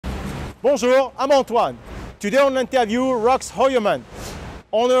Bonjour, I'm Antoine. Today on interview Rex Heuermann,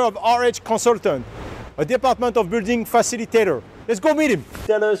 owner of RH Consultant, a department of building facilitator. Let's go meet him.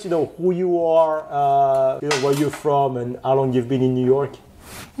 Tell us, who you are, where you're from, and how long you've been in New York.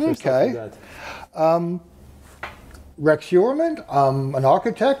 Okay. Rex Heuermann, I'm an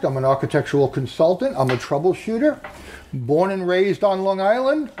architect, I'm an architectural consultant, I'm a troubleshooter, born and raised on Long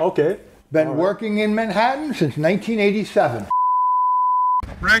Island. Okay. Been working in Manhattan since 1987.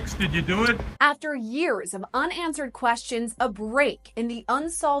 Rex, did you do it? After years of unanswered questions, a break in the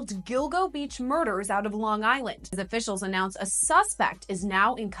unsolved Gilgo Beach murders out of Long Island. As officials announce a suspect is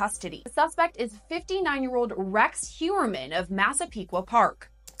now in custody. The suspect is 59-year-old Rex Heuermann of Massapequa Park.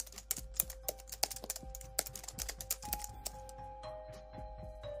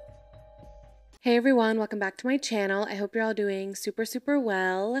 Hey everyone, welcome back to my channel. I hope you're all doing super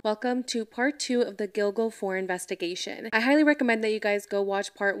well. Welcome to part 2 of the Gilgo 4 investigation. I highly recommend that you guys go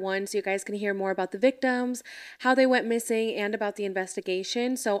watch part 1 so you guys can hear more about the victims, how they went missing, and about the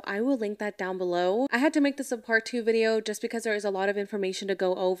investigation. So I will link that down below. I had to make this a part 2 video just because there is a lot of information to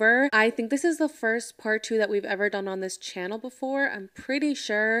go over. I think this is the first part 2 that we've ever done on this channel before. I'm pretty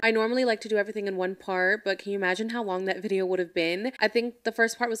sure. I normally like to do everything in one part, but can you imagine how long that video would have been? I think the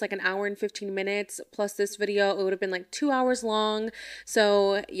first part was like an hour and 15 minutes. Plus this video, it would have been like 2 hours long.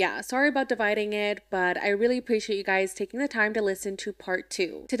 So yeah, sorry about dividing it, but I really appreciate you guys taking the time to listen to part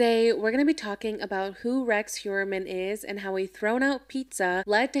 2. Today, we're going to be talking about who Rex Heuermann is and how a thrown out pizza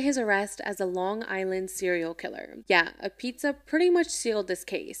led to his arrest as a Long Island serial killer. Yeah, a pizza pretty much sealed this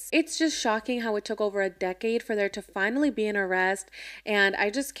case. It's just shocking how it took over a decade for there to finally be an arrest, and I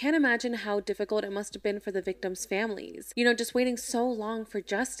just can't imagine how difficult it must have been for the victims' families. Just waiting so long for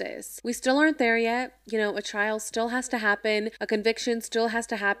justice. We still aren't there yet. A trial still has to happen. A conviction still has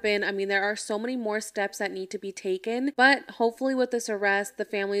to happen. I mean, there are so many more steps that need to be taken, but hopefully with this arrest, the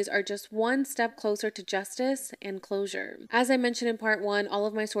families are just one step closer to justice and closure. As I mentioned in part 1, all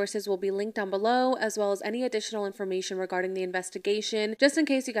of my sources will be linked down below, as well as any additional information regarding the investigation, just in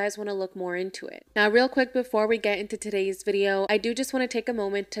case you guys want to look more into it. Now, real quick before we get into today's video, I do just want to take a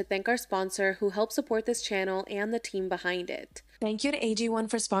moment to thank our sponsor who helps support this channel and the team behind it. Thank you to AG1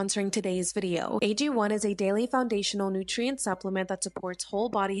 for sponsoring today's video. AG1 is a daily foundational nutrient supplement that supports whole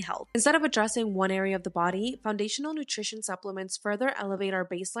body health. Instead of addressing one area of the body, foundational nutrition supplements further elevate our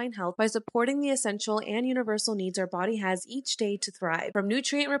baseline health by supporting the essential and universal needs our body has each day to thrive, from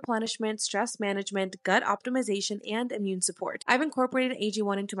nutrient replenishment, stress management, gut optimization, and immune support. I've incorporated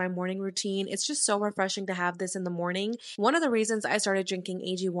AG1 into my morning routine. It's just so refreshing to have this in the morning. One of the reasons I started drinking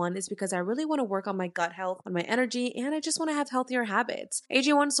AG1 is because I really want to work on my gut health, on my energy, and I just want to have healthier habits.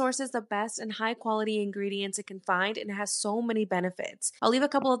 AG1 sources the best and high quality ingredients it can find, and it has so many benefits. I'll leave a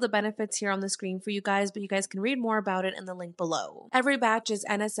couple of the benefits here on the screen for you guys, but you guys can read more about it in the link below. Every batch is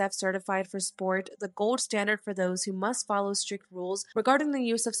NSF certified for sport, the gold standard for those who must follow strict rules regarding the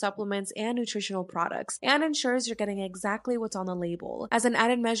use of supplements and nutritional products, and ensures you're getting exactly what's on the label. As an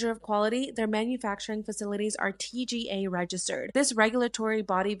added measure of quality, their manufacturing facilities are TGA registered. This regulatory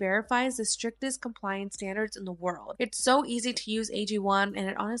body verifies the strictest compliance standards in the world. It's so easy to use AG1, and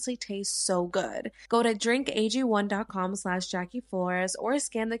it honestly tastes so good. Go to drinkag1.com/Jackie Flores or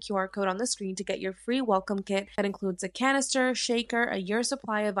scan the QR code on the screen to get your free welcome kit that includes a canister, shaker, a year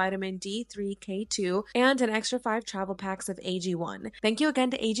supply of vitamin D3, K2, and an extra 5 travel packs of AG1. Thank you again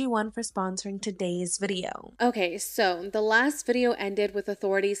to AG1 for sponsoring today's video. Okay, so the last video ended with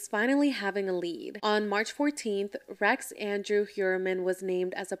authorities finally having a lead. On March 14th, Rex Andrew Heuermann was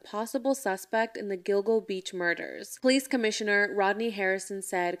named as a possible suspect in the Gilgo Beach murders. Police Commissioner Rodney Harrison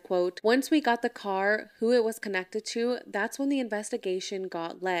said, quote, "Once we got the car, who it was connected to, that's when the investigation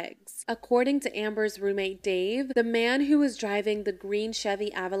got legs." According to Amber's roommate Dave, the man who was driving the green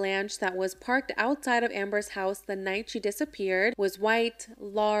Chevy Avalanche that was parked outside of Amber's house the night she disappeared was white,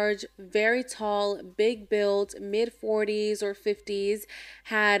 large, very tall, big built, mid-40s or 50s,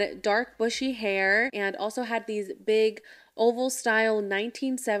 had dark bushy hair, and also had these big oval style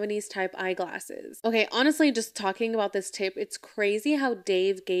 1970s type eyeglasses. Okay, honestly, just talking about this tip, it's crazy how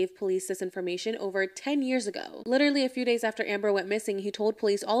Dave gave police this information over 10 years ago. Literally a few days after Amber went missing, he told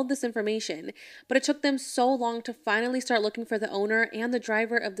police all of this information, but it took them so long to finally start looking for the owner and the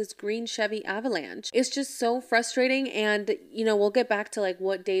driver of this green Chevy Avalanche. It's just so frustrating, and we'll get back to like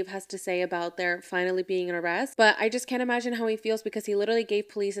what Dave has to say about there finally being an arrest, but I just can't imagine how he feels because he literally gave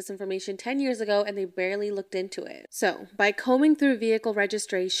police this information 10 years ago and they barely looked into it. So, by combing through vehicle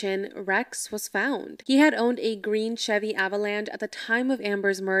registration, Rex was found. He had owned a green Chevy Avalanche at the time of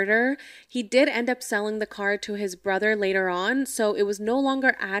Amber's murder. He did end up selling the car to his brother later on, so it was no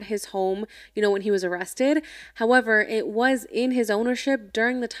longer at his home, when he was arrested. However, it was in his ownership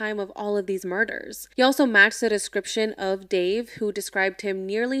during the time of all of these murders. He also matched the description of Dave, who described him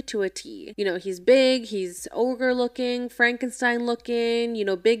nearly to a T. He's big, he's ogre looking, Frankenstein looking,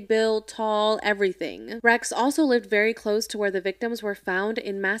 big build, tall, everything. Rex also lived very close to where the victims were found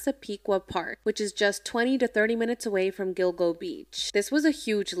in Massapequa Park, which is just 20 to 30 minutes away from Gilgo Beach. This was a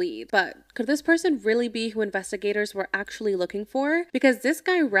huge lead, but could this person really be who investigators were actually looking for? Because this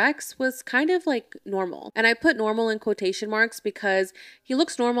guy Rex was kind of like normal. And I put normal in quotation marks because he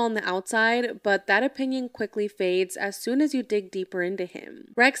looks normal on the outside, but that opinion quickly fades as soon as you dig deeper into him.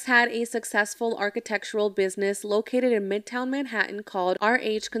 Rex had a successful architectural business located in Midtown Manhattan called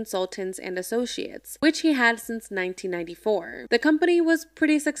RH Consultants and Associates, which he had since 1994. The company was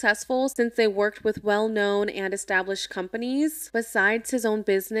pretty successful since they worked with well-known and established companies. Besides his own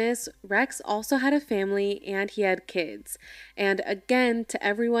business, Rex also had a family and he had kids. And again, to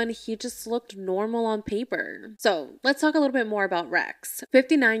everyone, he just looked normal on paper. So let's talk a little bit more about Rex.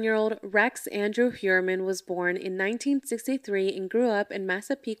 59-year-old Rex Andrew Heuermann was born in 1963 and grew up in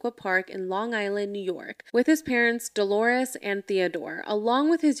Massapequa Park in Long Island, New York, with his parents Dolores and Theodore,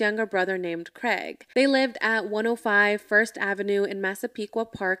 along with his younger brother named Craig. They lived at 105 First Avenue in Massapequa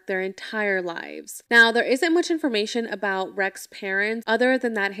Park their entire lives. Now, there isn't much information about Rex's parents other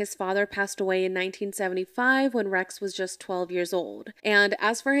than that his father passed away in 1975 when Rex was just 12 years old. And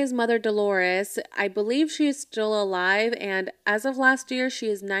as for his mother Dolores, I believe she is still alive, and as of last year, she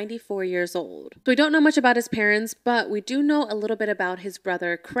is 94 years old. So we don't know much about his parents, but we do know a little bit about his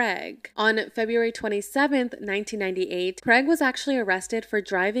brother Craig. On February 27th, 1998, Craig was actually arrested for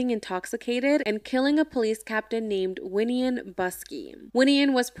driving intoxicated and killing a police captain named Winian Buskey.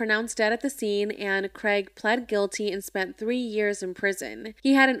 Winian was pronounced dead at the scene, and Craig pled guilty and spent 3 years in prison.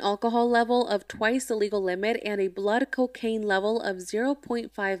 He had an alcohol level of twice the legal limit and a blood cocaine level of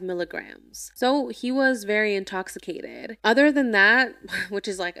 0.5 milligrams. So he was very intoxicated. Other than that, which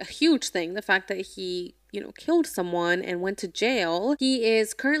is like a huge thing, the fact that he killed someone and went to jail. He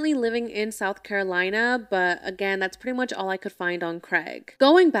is currently living in South Carolina, but again, that's pretty much all I could find on Craig.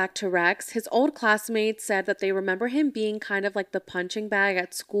 Going back to Rex, his old classmates said that they remember him being kind of like the punching bag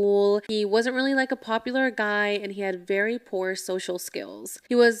at school. He wasn't really like a popular guy and he had very poor social skills.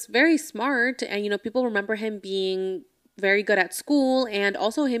 He was very smart and, people remember him being very good at school and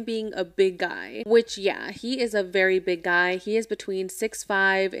also him being a big guy, which he is a very big guy. He is between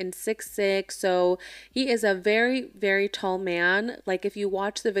 6'5" and 6'6", so he is a very, very tall man. Like if you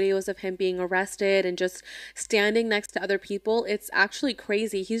watch the videos of him being arrested and just standing next to other people, it's actually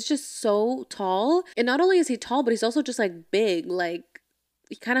crazy. He's just so tall, and not only is he tall, but he's also just like big, like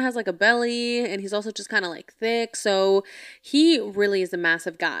he kind of has like a belly and he's also just kind of like thick. So he really is a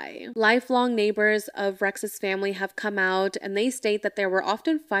massive guy. Lifelong neighbors of Rex's family have come out and they state that there were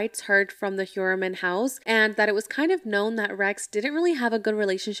often fights heard from the Heuermann house and that it was kind of known that Rex didn't really have a good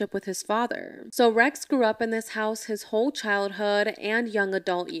relationship with his father. So Rex grew up in this house his whole childhood and young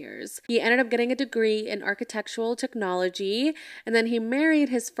adult years. He ended up getting a degree in architectural technology, and then he married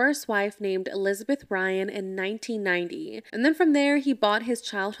his first wife named Elizabeth Ryan in 1990. And then from there he bought his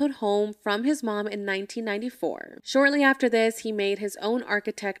childhood home from his mom in 1994. Shortly after this, he made his own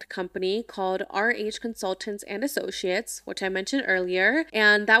architect company called RH Consultants and Associates, which I mentioned earlier,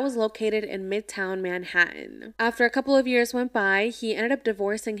 and that was located in Midtown Manhattan. After a couple of years went by, he ended up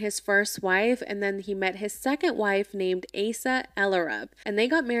divorcing his first wife, and then he met his second wife named Asa Ellerup, and they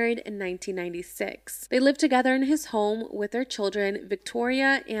got married in 1996. They lived together in his home with their children,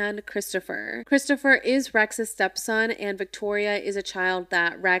 Victoria and Christopher. Christopher is Rex's stepson, and Victoria is a child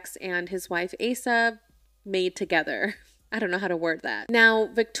that Rex and his wife Asa made together. I don't know how to word that. Now,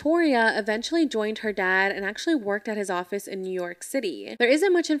 Victoria eventually joined her dad and actually worked at his office in New York City. There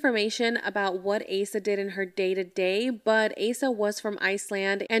isn't much information about what Asa did in her day-to-day, but Asa was from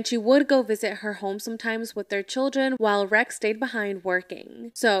Iceland and she would go visit her home sometimes with their children while Rex stayed behind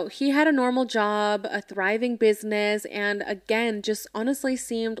working. So he had a normal job, a thriving business, and again, just honestly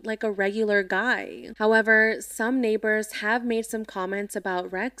seemed like a regular guy. However, some neighbors have made some comments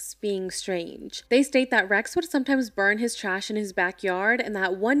about Rex being strange. They state that Rex would sometimes burn his trash in his backyard, and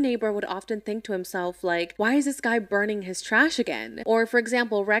that one neighbor would often think to himself, like, why is this guy burning his trash again? Or for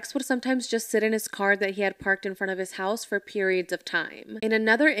example, Rex would sometimes just sit in his car that he had parked in front of his house for periods of time. In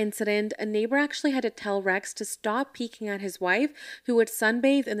another incident, a neighbor actually had to tell Rex to stop peeking at his wife, who would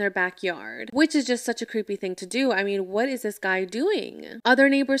sunbathe in their backyard, which is just such a creepy thing to do. I mean, what is this guy doing? Other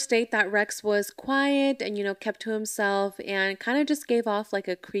neighbors state that Rex was quiet and, kept to himself and kind of just gave off like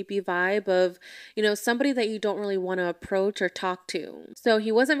a creepy vibe of, somebody that you don't really want to approach or talk to. So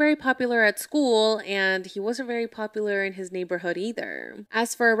he wasn't very popular at school, and he wasn't very popular in his neighborhood either.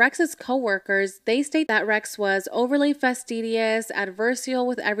 As for Rex's co-workers, they state that Rex was overly fastidious, adversarial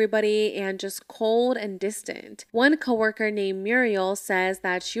with everybody, and just cold and distant. One co-worker named Muriel says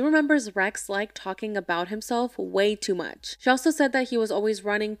that she remembers Rex like talking about himself way too much. She also said that he was always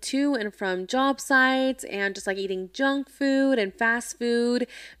running to and from job sites and just like eating junk food and fast food,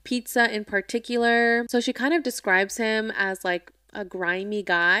 pizza in particular. So she kind of describes him as like a grimy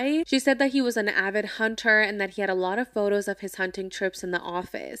guy. She said that he was an avid hunter and that he had a lot of photos of his hunting trips in the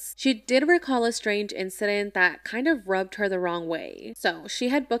office. She did recall a strange incident that kind of rubbed her the wrong way. So she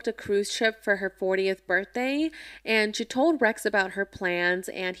had booked a cruise trip for her 40th birthday, and she told Rex about her plans,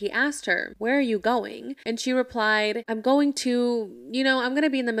 and he asked her, "Where are you going?" And she replied, I'm going to be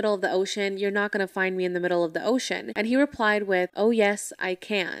in the middle of the ocean. You're not going to find me in the middle of the ocean. And he replied with, "Oh yes, I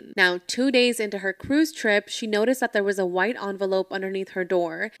can." Now, 2 days into her cruise trip, she noticed that there was a white envelope underneath her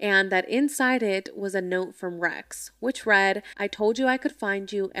door, and that inside it was a note from Rex, which read, "I told you I could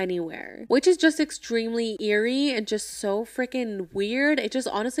find you anywhere," which is just extremely eerie and just so freaking weird. It just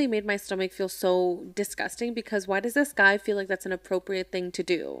honestly made my stomach feel so disgusting, because why does this guy feel like that's an appropriate thing to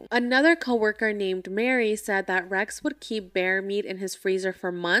do? Another coworker named Mary said that Rex would keep bear meat in his freezer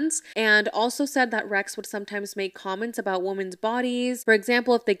for months, and also said that Rex would sometimes make comments about women's bodies. For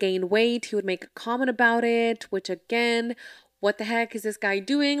example, if they gained weight, he would make a comment about it, which again, what the heck is this guy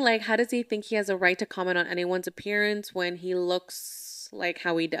doing? Like, how does he think he has a right to comment on anyone's appearance when he looks like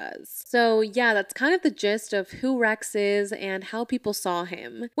how he does? So yeah, that's kind of the gist of who Rex is and how people saw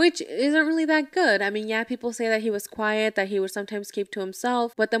him, which isn't really that good. I mean, yeah, people say that he was quiet, that he would sometimes keep to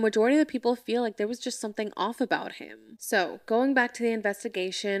himself, but the majority of the people feel like there was just something off about him. So going back to the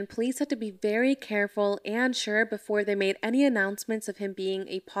investigation, police had to be very careful and sure before they made any announcements of him being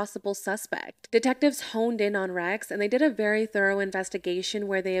a possible suspect. Detectives honed in on Rex, and they did a very thorough investigation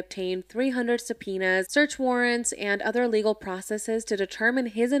where they obtained 300 subpoenas, search warrants, and other legal processes to determine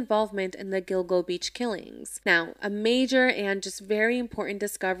his involvement in the Gilgo Beach killings. Now, a major and just very important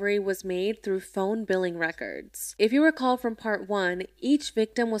discovery was made through phone billing records. If you recall from part 1, each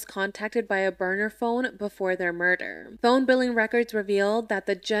victim was contacted by a burner phone before their murder. Phone billing records revealed that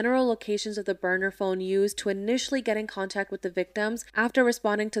the general locations of the burner phone used to initially get in contact with the victims after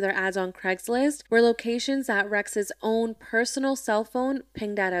responding to their ads on Craigslist were locations that Rex's own personal cell phone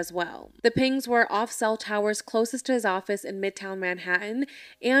pinged at as well. The pings were off cell towers closest to his office in Midtown Manhattan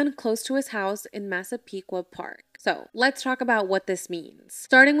and close to his house in Massapequa Park. So let's talk about what this means.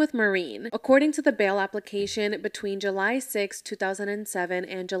 Starting with Maureen. According to the bail application, between July 6, 2007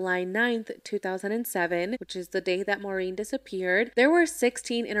 and July 9th, 2007, which is the day that Maureen disappeared, there were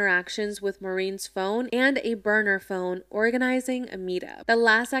 16 interactions with Maureen's phone and a burner phone organizing a meetup. The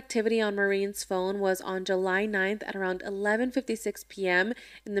last activity on Maureen's phone was on July 9th at around 11:56 p.m.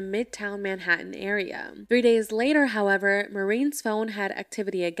 in the Midtown Manhattan area. 3 days later, however, Maureen's phone had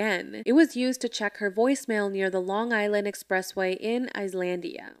activity again. It was used to check her voicemail near the Long Island Expressway in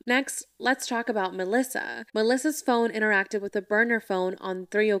Islandia. Next, let's talk about Melissa. Melissa's phone interacted with the burner phone on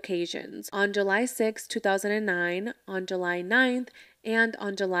 3 occasions: on July 6, 2009, on July 9th, and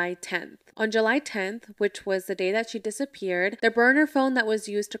on July 10th. On July 10th, which was the day that she disappeared, the burner phone that was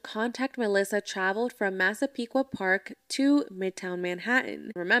used to contact Melissa traveled from Massapequa Park to Midtown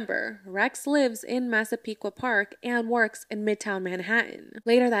Manhattan. Remember, Rex lives in Massapequa Park and works in Midtown Manhattan.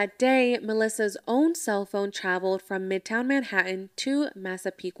 Later that day, Melissa's own cell phone traveled from Midtown Manhattan to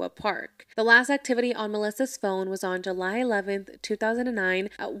Massapequa Park. The last activity on Melissa's phone was on July 11th, 2009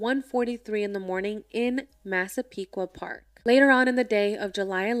 at 1:43 in the morning in Massapequa Park. Later on in the day of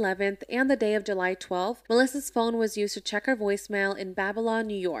July 11th and the day of July 12th, Melissa's phone was used to check her voicemail in Babylon,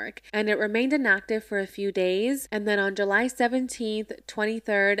 New York, and it remained inactive for a few days. And then on July 17th,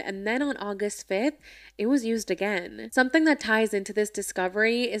 23rd, and then on August 5th, it was used again. Something that ties into this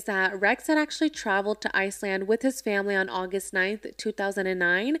discovery is that Rex had actually traveled to Iceland with his family on August 9th,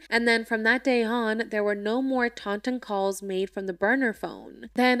 2009, and then from that day on, there were no more taunting calls made from the burner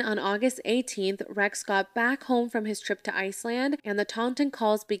phone. Then on August 18th, Rex got back home from his trip to Iceland Iceland, and the taunting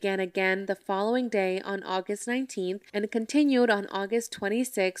calls began again the following day on August 19th and continued on August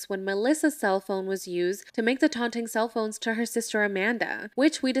 26th when Melissa's cell phone was used to make the taunting cell phones to her sister Amanda,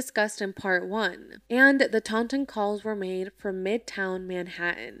 which we discussed in part 1. And the taunting calls were made from Midtown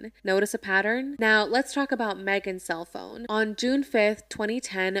Manhattan. Notice a pattern? Now, let's talk about Megan's cell phone. On June 5th,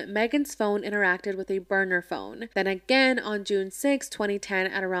 2010, Megan's phone interacted with a burner phone. Then again on June 6, 2010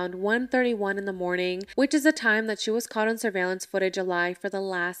 at around 1:31 in the morning, which is the time that she was caught on surveillance footage alive for the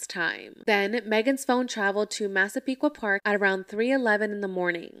last time. Then Megan's phone traveled to Massapequa Park at around 3:11 in the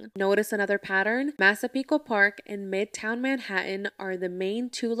morning. Notice another pattern? Massapequa Park and Midtown Manhattan are the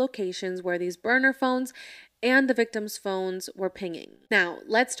main two locations where these burner phones and the victim's phones were pinging. Now,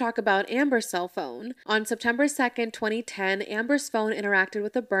 let's talk about Amber's cell phone. On September 2nd, 2010, Amber's phone interacted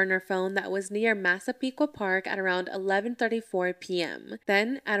with a burner phone that was near Massapequa Park at around 11:34 p.m.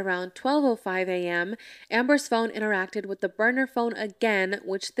 Then, at around 12:05 a.m., Amber's phone interacted with the burner phone again,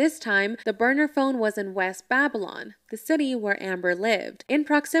 which this time, the burner phone was in West Babylon, the city where Amber lived, in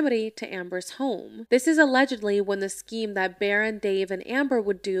proximity to Amber's home. This is allegedly when the scheme that Baron, Dave, and Amber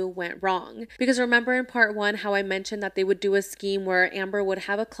would do went wrong. Because remember in part 1 how I mentioned that they would do a scheme where Amber would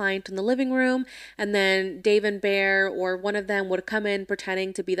have a client in the living room and then Dave and Bear or one of them would come in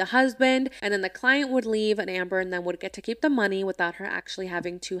pretending to be the husband, and then the client would leave and Amber and then would get to keep the money without her actually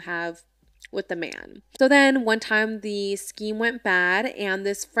having to have with the man. So then one time the scheme went bad and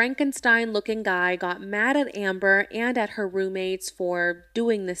this Frankenstein looking guy got mad at Amber and at her roommates for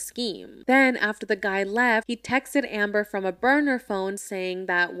doing the scheme. Then after the guy left, he texted Amber from a burner phone saying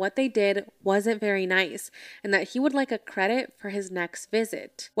that what they did wasn't very nice and that he would like a credit for his next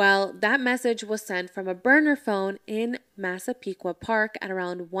visit. Well, that message was sent from a burner phone in Massapequa Park at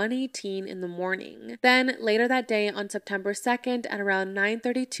around 1:18 in the morning. Then later that day on September 2nd at around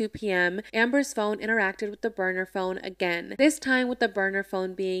 9:32 p.m., Amber's phone interacted with the burner phone again, this time with the burner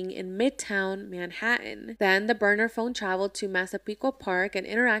phone being in Midtown Manhattan. Then the burner phone traveled to Massapequa Park and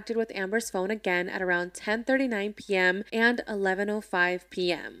interacted with Amber's phone again at around 10:39 p.m. and 11:05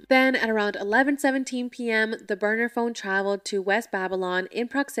 p.m. Then at around 11:17 p.m., the burner phone traveled to West Babylon in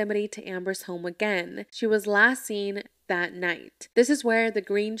proximity to Amber's home again. She was last seen that night. This is where the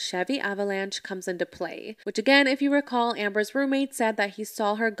green Chevy Avalanche comes into play, which again, if you recall, Amber's roommate said that he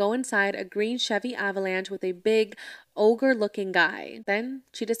saw her go inside a green Chevy Avalanche with a big ogre looking guy. Then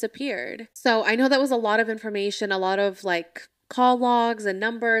she disappeared. So I know that was a lot of information, a lot of call logs and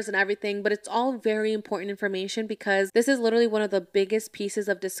numbers and everything, but it's all very important information because this is literally one of the biggest pieces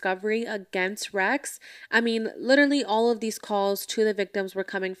of discovery against Rex. I mean, literally all of these calls to the victims were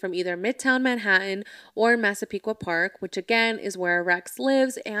coming from either Midtown Manhattan or Massapequa Park, which again is where Rex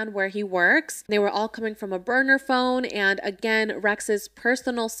lives and where he works. They were all coming from a burner phone, and again, Rex's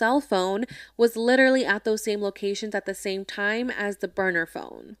personal cell phone was literally at those same locations at the same time as the burner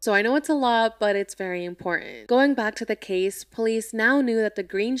phone. So I know it's a lot, but it's very important. Going back to the case, police now knew that the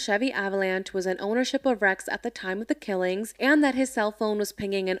green Chevy Avalanche was in ownership of Rex at the time of the killings and that his cell phone was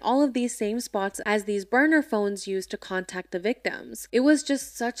pinging in all of these same spots as these burner phones used to contact the victims. It was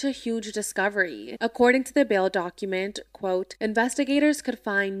just such a huge discovery. According to the bail document, quote, investigators could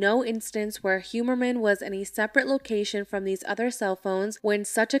find no instance where Heuermann was in a separate location from these other cell phones when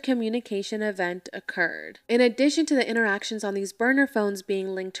such a communication event occurred. In addition to the interactions on these burner phones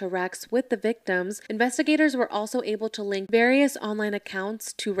being linked to Rex with the victims, investigators were also able to link various online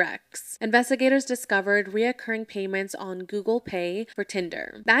accounts to Rex. Investigators discovered reoccurring payments on Google Pay for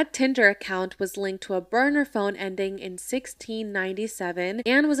Tinder. That Tinder account was linked to a burner phone ending in 1697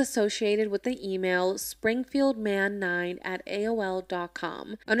 and was associated with the email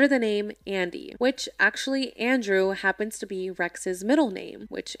springfieldman9@aol.com under the name Andy, which actually Andrew happens to be Rex's middle name,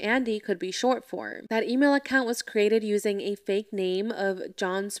 which Andy could be short for. That email account was created using a fake name of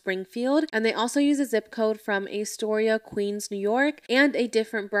John Springfield, and they also use a zip code from Astoria, Queens, New York, and a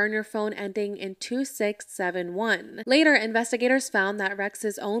different burner phone ending in 2671. Later, investigators found that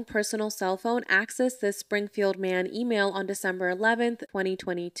Rex's own personal cell phone accessed this Springfield Man email on December 11th,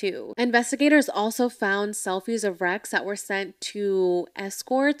 2022. Investigators also found selfies of Rex that were sent to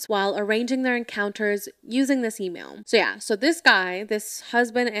escorts while arranging their encounters using this email. So this guy, this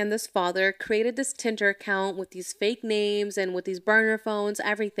husband and this father, created this Tinder account with these fake names and with these burner phones,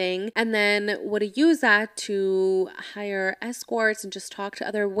 everything, and then would use that to hire escorts and just talk to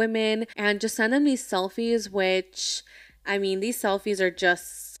other women and just send them these selfies, which, I mean, these selfies are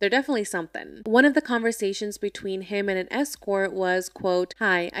just they're definitely something. One of the conversations between him and an escort was, quote,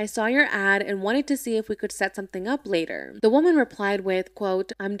 "Hi, I saw your ad and wanted to see if we could set something up later." The woman replied with,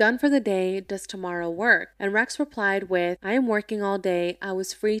 quote, "I'm done for the day. Does tomorrow work?" And Rex replied with, "I am working all day. I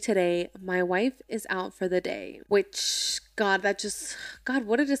was free today. My wife is out for the day." Which, God, God,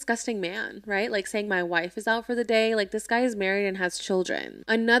 what a disgusting man, right? Like saying my wife is out for the day. Like, this guy is married and has children.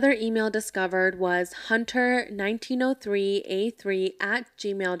 Another email discovered was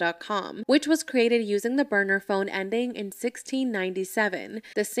hunter1903a3@gmail.com, which was created using the burner phone ending in 1697,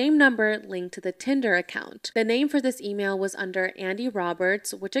 the same number linked to the Tinder account. The name for this email was under Andy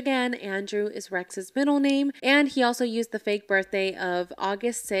Roberts, which again, Andrew is Rex's middle name, and he also used the fake birthday of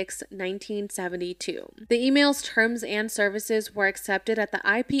August 6, 1972. The email's terms and services were accepted at the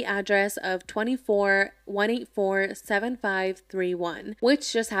IP address of 24-184-7531,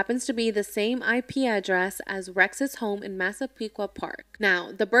 which just happens to be the same IP address as Rex's home in Massapequa Park.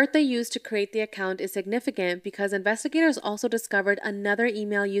 Now, the birthday used to create the account is significant because investigators also discovered another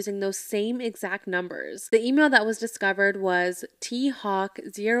email using those same exact numbers. The email that was discovered was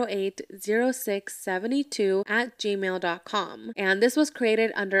thawk080672@gmail.com, and this was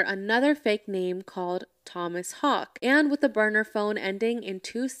created under another fake name called Thomas Hawk, and with the burner phone ending in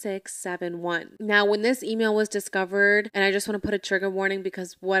 2671. Now, when this email was discovered, and I just want to put a trigger warning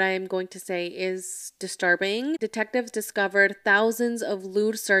because what I am going to say is disturbing, detectives discovered thousands of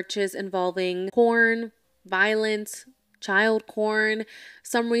lewd searches involving porn, violence, child porn.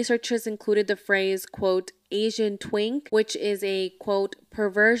 Some researchers included the phrase, quote, Asian twink, which is a, quote,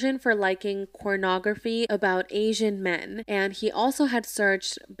 perversion for liking pornography about Asian men. And he also had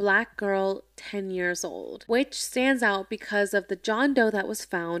searched black girl 10 years old, which stands out because of the John Doe that was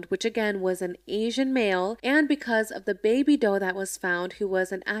found, which again was an Asian male, and because of the baby doe that was found, who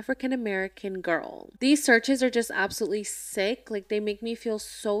was an African American girl. These searches are just absolutely sick. Like, they make me feel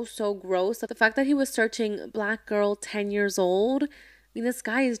so gross. The fact that he was searching black girl 10 years old, I mean, this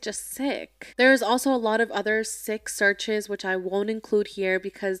guy is just sick. There's also a lot of other sick searches, which I won't include here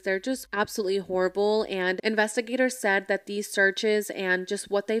because they're just absolutely horrible. And investigators said that these searches and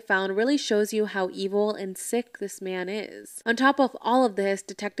just what they found really shows you how evil and sick this man is. On top of all of this,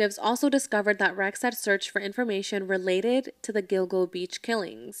 detectives also discovered that Rex had searched for information related to the Gilgo Beach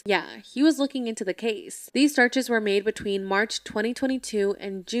killings. Yeah, he was looking into the case. These searches were made between March 2022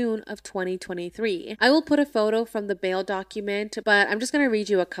 and June of 2023. I will put a photo from the bail document, but I'm just going to read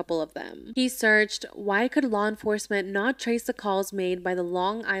you a couple of them. He searched, why could law enforcement not trace the calls made by the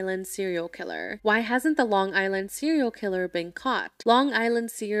Long Island serial killer? Why hasn't the Long Island serial killer been caught? Long Island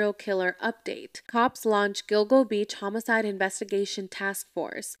serial killer update. Cops launch Gilgo Beach homicide investigation task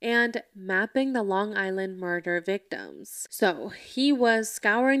force, and mapping the Long Island murder victims. So he was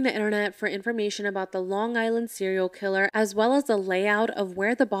scouring the internet for information about the Long Island serial killer as well as the layout of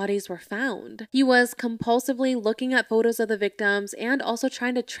where the bodies were found. He was compulsively looking at photos of the victims and also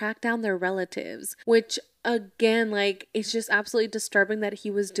trying to track down their relatives, which again, like, it's just absolutely disturbing that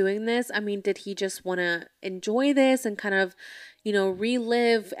he was doing this. I mean, did he just want to enjoy this and kind of, you know,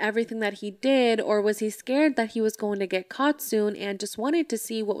 relive everything that he did, or was he scared that he was going to get caught soon and just wanted to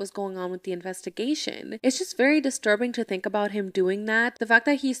see what was going on with the investigation? It's just very disturbing to think about him doing that. The fact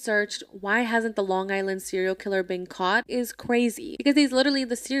that he searched, why hasn't the Long Island serial killer been caught, is crazy because he's literally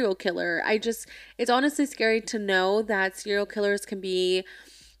the serial killer. It's honestly scary to know that serial killers can be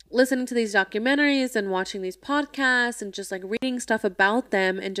listening to these documentaries and watching these podcasts and just like reading stuff about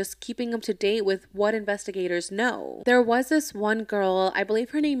them and just keeping up to date with what investigators know. There was this one girl, I believe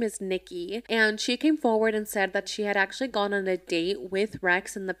her name is Nikki, and she came forward and said that she had actually gone on a date with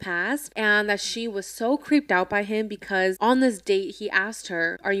Rex in the past and that she was so creeped out by him because on this date he asked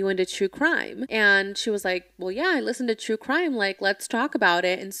her, are you into true crime? And she was like, well, yeah, I listen to true crime, like, let's talk about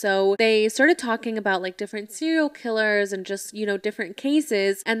it. And so they started talking about like different serial killers and just, you know, different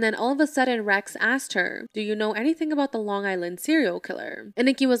cases. And then all of a sudden Rex asked her, do you know anything about the Long Island serial killer? And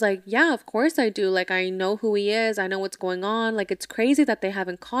Nikki was like, yeah, of course I do. Like, I know who he is. I know what's going on. Like, it's crazy that they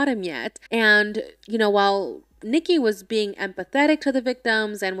haven't caught him yet. And, you know, while Nikki was being empathetic to the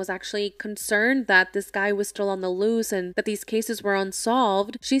victims and was actually concerned that this guy was still on the loose and that these cases were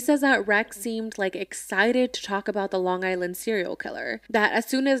unsolved, she says that Rex seemed like excited to talk about the Long Island serial killer. That as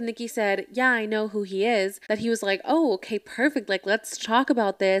soon as Nikki said, yeah, I know who he is, that he was like, oh, okay, perfect. Like, let's talk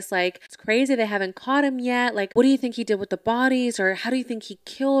about this. Like, it's crazy they haven't caught him yet. Like, what do you think he did with the bodies? Or how do you think he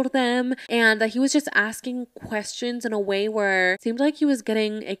killed them? And that he was just asking questions in a way where it seemed like he was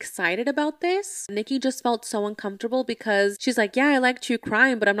getting excited about this. Nikki just felt so uncomfortable because she's like, yeah, I like true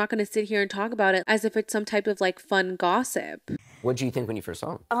crime, but I'm not going to sit here and talk about it as if it's some type of like fun gossip. What did you think when you first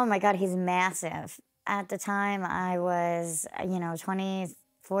saw him? Oh my God, he's massive. At the time I was, 24,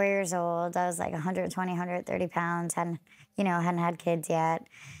 4 years old. I was like 120, 130 pounds, hadn't had kids yet.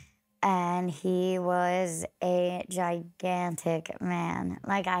 And he was a gigantic man.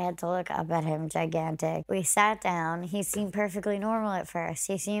 Like, I had to look up at him, gigantic. We sat down. He seemed perfectly normal at first.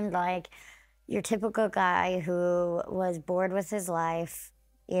 He seemed like your typical guy who was bored with his life,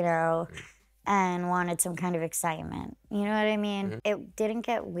 you know, and wanted some kind of excitement. You know what I mean? It didn't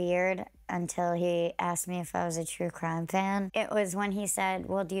get weird until he asked me if I was a true crime fan. It was when he said,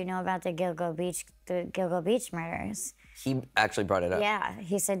 well, do you know about the Gilgo Beach murders? He actually brought it up. Yeah,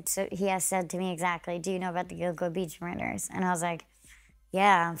 he said, so he has said to me exactly, do you know about the Gilgo Beach murders? And I was like,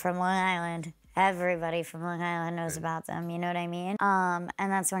 yeah, I'm from Long Island. Everybody from Long Island knows about them, you know what I mean? And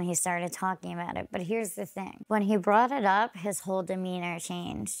that's when he started talking about it. But here's the thing. When he brought it up, his whole demeanor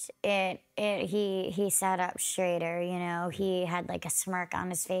changed. He sat up straighter, you know? He had like a smirk on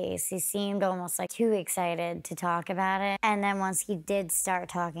his face. He seemed almost like too excited to talk about it. And then once he did start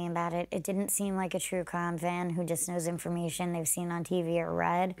talking about it, it didn't seem like a true crime fan who just knows information they've seen on TV or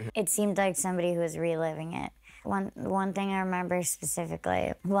read. It seemed like somebody who was reliving it. One thing I remember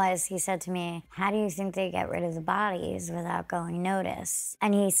specifically was he said to me, how do you think they get rid of the bodies without going noticed?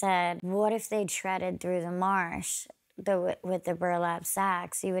 And he said, what if they treaded through the marsh with the burlap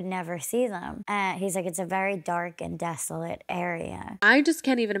sacks? You would never see them. He's like, it's a very dark and desolate area. I just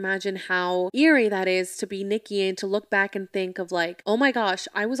can't even imagine how eerie that is to be Nikki and to look back and think of like, oh my gosh,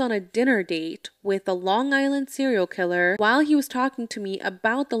 I was on a dinner date with a Long Island serial killer while he was talking to me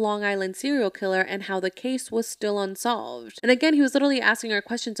about the Long Island serial killer and how the case was still unsolved. And again, he was literally asking her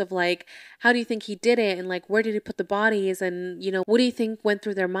questions of like, how do you think he did it? And like, where did he put the bodies? And, you know, what do you think went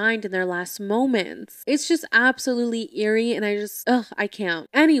through their mind in their last moments? It's just absolutely eerie, and I can't.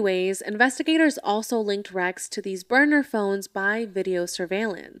 Anyways, investigators also linked Rex to these burner phones by video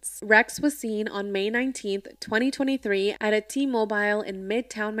surveillance. Rex was seen on May 19th, 2023 at a T-Mobile in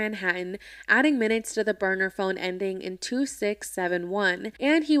Midtown Manhattan, adding minutes to the burner phone ending in 2671,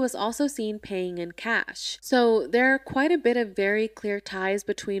 and he was also seen paying in cash. So there are quite a bit of very clear ties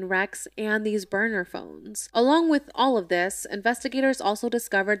between Rex and these burner phones. Along with all of this, investigators also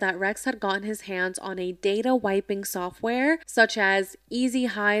discovered that Rex had gotten his hands on a data wiping software such as Easy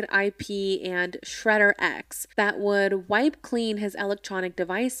Hide IP and Shredder X that would wipe clean his electronic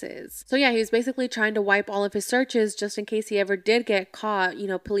devices. So yeah, he was basically trying to wipe all of his searches just in case he ever did get caught. You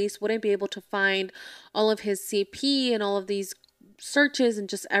know, police wouldn't be able to find all of his CP and all of these searches and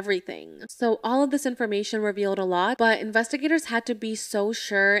just everything. So all of this information revealed a lot, but investigators had to be so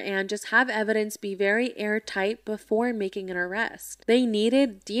sure and just have evidence be very airtight before making an arrest. They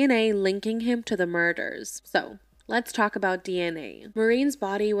needed DNA linking him to the murders. So let's talk about DNA. Maureen's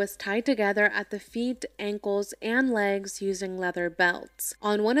body was tied together at the feet, ankles, and legs using leather belts.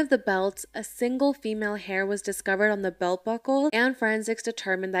 On one of the belts, a single female hair was discovered on the belt buckle, and forensics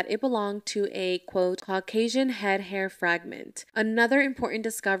determined that it belonged to a, quote, Caucasian head hair fragment. Another important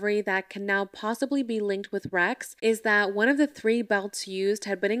discovery that can now possibly be linked with Rex is that one of the 3 belts used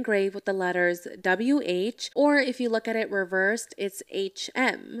had been engraved with the letters WH, or if you look at it reversed, it's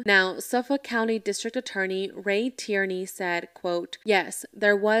HM. Now, Suffolk County District Attorney Ray Tierney said, quote, yes,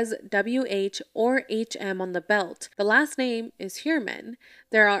 there was WH or HM on the belt. The last name is Heuermann.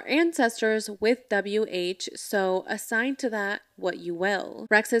 There are ancestors with WH, so assign to that what you will.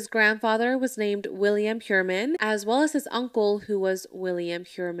 Rex's grandfather was named William Heuermann, as well as his uncle, who was William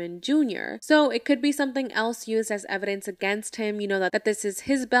Heuermann Jr. So it could be something else used as evidence against him, you know, that this is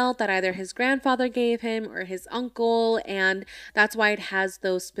his belt that either his grandfather gave him or his uncle, and that's why it has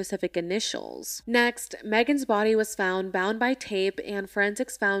those specific initials. Next, Megan's body was found bound by tape, and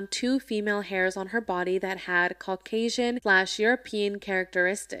forensics found 2 female hairs on her body that had Caucasian/European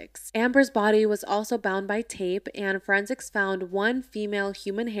characteristics. Amber's body was also bound by tape, and forensics found 1 female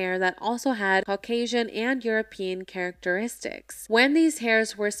human hair that also had Caucasian and European characteristics. When these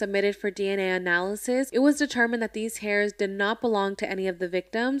hairs were submitted for DNA analysis, it was determined that these hairs did not belong to any of the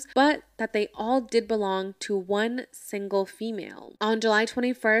victims, but that they all did belong to 1 single female. On July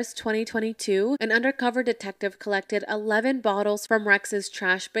 21st, 2022, an undercover detective collected 11 bottles from Rex's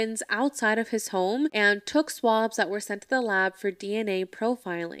trash bins outside of his home and took swabs that were sent to the lab for DNA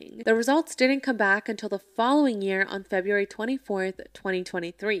profiling. The results didn't come back until the following year on February 24th,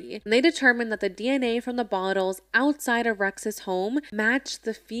 2023. And they determined that the DNA from the bottles outside of Rex's home matched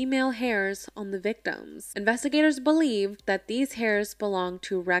the female hairs on the victims. Investigators believed that these hairs belonged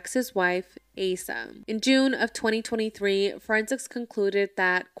to Rex's wife, Asa. In June of 2023, forensics concluded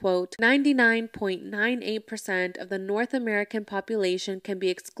that, quote, 99.98% of the North American population can be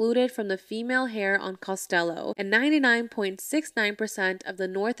excluded from the female hair on Costello, and 99.69% of the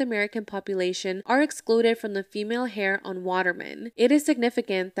North American population are excluded from the female hair on Waterman. It is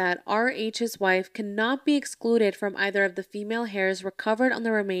significant that R.H.'s wife cannot be excluded from either of the female hairs recovered on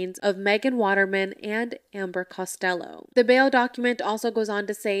the remains of Megan Waterman and Amber Costello. The bail document also goes on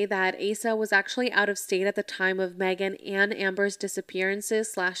to say that Asa was actually out of state at the time of Megan and Amber's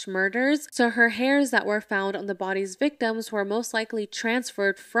disappearances/murders, so her hairs that were found on the body's victims were most likely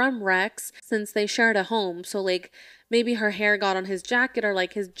transferred from Rex since they shared a home. So like maybe her hair got on his jacket or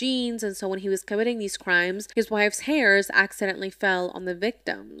like his jeans, and so when he was committing these crimes, his wife's hairs accidentally fell on the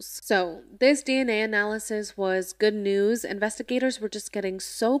victims. So this DNA analysis was good news. Investigators were just getting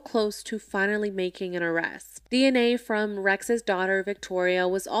so close to finally making an arrest. DNA from Rex's daughter Victoria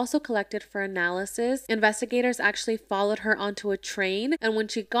was also collected for analysis. Investigators actually followed her onto a train, and when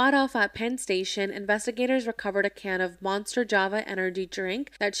she got off at Penn Station, investigators recovered a can of Monster Java energy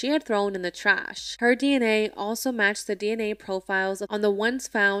drink that she had thrown in the trash. Her DNA also matched the DNA profiles on the ones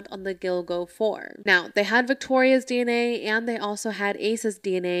found on the Gilgo 4. Now, they had Victoria's DNA and they also had Asa's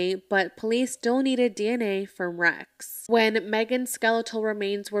DNA, but police still needed DNA from Rex. When Megan's skeletal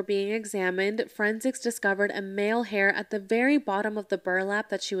remains were being examined, forensics discovered a male hair at the very bottom of the burlap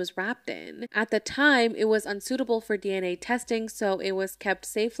that she was wrapped in. At the time, it was unsuitable for DNA testing, so it was kept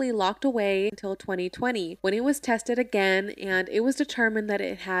safely locked away until 2020, when it was tested again, and it was determined that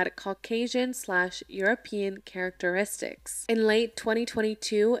it had Caucasian/European characteristics. In late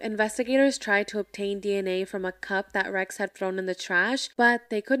 2022, investigators tried to obtain DNA from a cup that Rex had thrown in the trash, but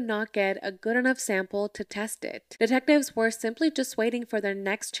they could not get a good enough sample to test it. Detectives were simply just waiting for their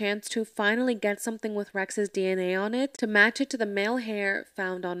next chance to finally get something with Rex's DNA on it to match it to the male hair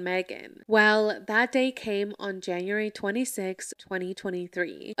found on Megan. Well, that day came on January 26,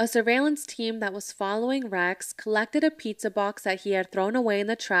 2023. A surveillance team that was following Rex collected a pizza box that he had thrown away in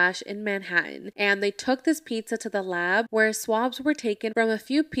the trash in Manhattan, and they took this pizza to the lab where swabs were taken from a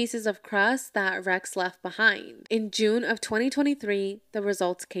few pieces of crust that Rex left behind. In June of 2023, the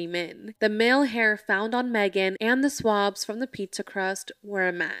results came in. The male hair found on Megan and the swabs from the pizza crust were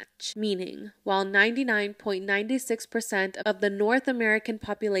a match, meaning while 99.96% of the North American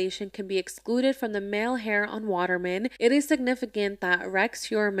population can be excluded from the male hair on Waterman, it is significant that Rex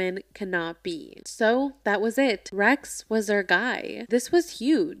Heuermann cannot be. So that was it. Rex was their guy. This was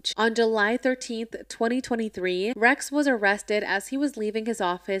huge. On July 13th, 2023, Rex was arrested as he was leaving his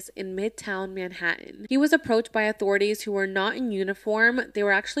office in Midtown Manhattan. He was approached by authorities who were not in uniform. They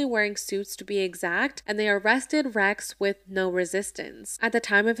were actually wearing suits to be exact, and they arrested Rex with no resistance. At the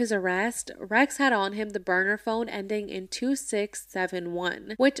time of his arrest, Rex had on him the burner phone ending in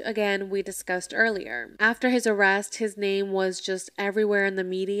 2671, which again we discussed earlier. After his arrest, his name was just everywhere in the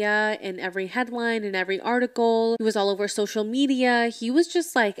media, in every headline, in every article. He was all over social media. He was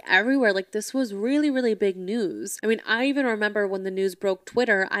just like everywhere. Like this was really, really big news. I mean, I even remember when the news broke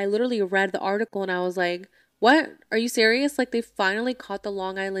Twitter, I literally read the article and I was like, what? Are you serious? Like they finally caught the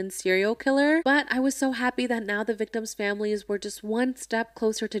Long Island serial killer? But I was so happy that now the victims' families were just one step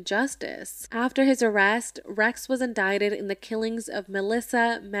closer to justice. After his arrest, Rex was indicted in the killings of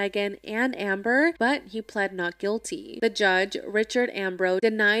Melissa, Megan, and Amber, but he pled not guilty. The judge, Richard Ambrose,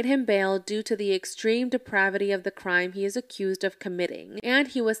 denied him bail due to the extreme depravity of the crime he is accused of committing, and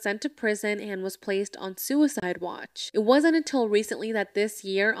he was sent to prison and was placed on suicide watch. It wasn't until recently that this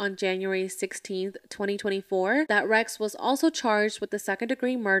year, on January 16th, 2024, that Rex was also charged with the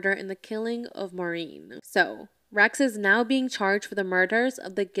second-degree murder in the killing of Maureen. So, Rex is now being charged for the murders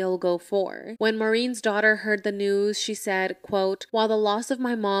of the Gilgo 4. When Maureen's daughter heard the news, she said, quote, "While the loss of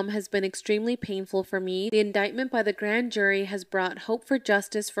my mom has been extremely painful for me, the indictment by the grand jury has brought hope for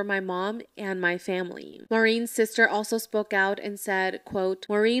justice for my mom and my family." Maureen's sister also spoke out and said, quote,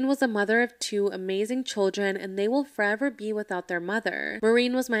 "Maureen was a mother of 2 amazing children and they will forever be without their mother.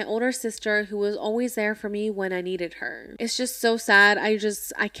 Maureen was my older sister who was always there for me when I needed her." It's just so sad. I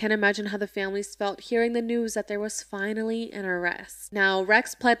can't imagine how the families felt hearing the news that there was finally an arrest. Now,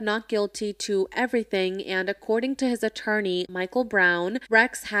 Rex pled not guilty to everything, and according to his attorney, Michael Brown,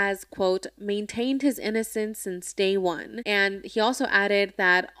 Rex has, quote, "maintained his innocence since day one." And he also added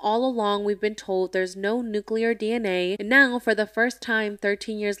that all along we've been told there's no nuclear DNA, and now, for the first time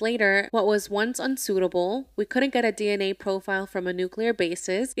 13 years later, what was once unsuitable, we couldn't get a DNA profile from a nuclear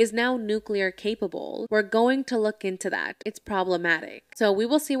basis, is now nuclear capable. We're going to look into that. It's problematic. So we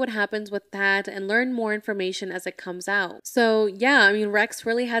will see what happens with that and learn more information information as it comes out. So yeah, I mean, Rex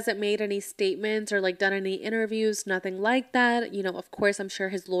really hasn't made any statements or like done any interviews, nothing like that. You know, of course, I'm sure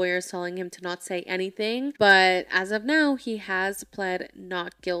his lawyer is telling him to not say anything, but as of now, he has pled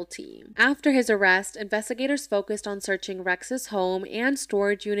not guilty. After his arrest, investigators focused on searching Rex's home and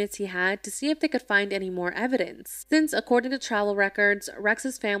storage units he had to see if they could find any more evidence. Since, according to travel records,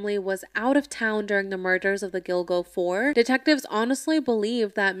 Rex's family was out of town during the murders of the Gilgo Four, detectives honestly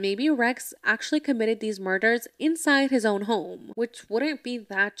believe that maybe Rex actually committed these murders inside his own home, which wouldn't be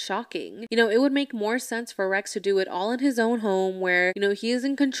that shocking. You know, it would make more sense for Rex to do it all in his own home where, you know, he is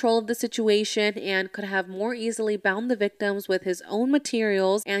in control of the situation and could have more easily bound the victims with his own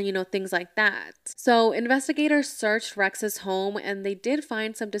materials and, you know, things like that. So investigators searched Rex's home and they did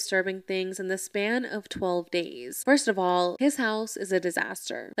find some disturbing things in the span of 12 days. First of all, his house is a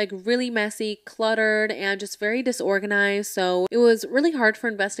disaster. Like really messy, cluttered, and just very disorganized. So it was really hard for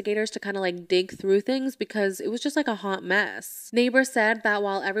investigators to kind of like dig through things because it was just like a hot mess. Neighbors said that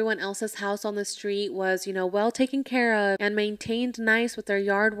while everyone else's house on the street was, you know, well taken care of and maintained nice with their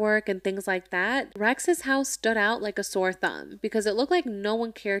yard work and things like that, Rex's house stood out like a sore thumb because it looked like no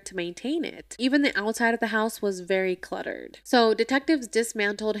one cared to maintain it. Even the outside of the house was very cluttered. So detectives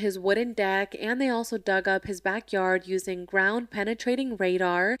dismantled his wooden deck and they also dug up his backyard using ground penetrating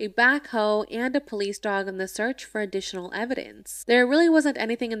radar, a backhoe, and a police dog in the search for additional evidence. There really wasn't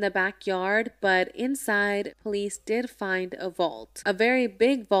anything in the backyard, but inside, police did find a vault. A very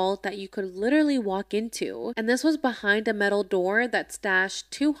big vault that you could literally walk into, and this was behind a metal door that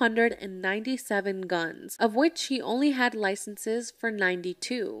stashed 297 guns, of which he only had licenses for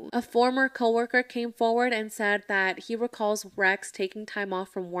 92. A former coworker came forward and said that he recalls Rex taking time off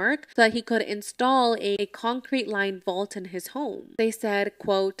from work so that he could install a concrete-lined vault in his home. They said,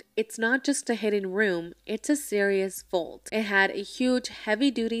 quote, "It's not just a hidden room, it's a serious vault. It had a huge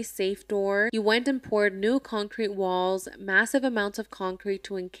heavy-duty safe door. You went and poured new concrete walls, massive amounts of concrete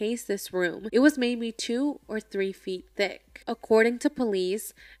to encase this room. It was maybe 2 or 3 feet thick." According to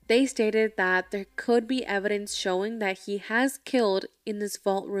police, they stated that there could be evidence showing that he has killed in this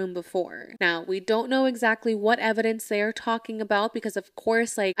vault room before. Now, we don't know exactly what evidence they are talking about because, of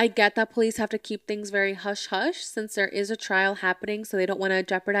course, like, I get that police have to keep things very hush-hush since there is a trial happening, so they don't want to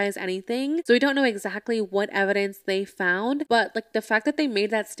jeopardize anything. So we don't know exactly what evidence they found, but, like, the fact that they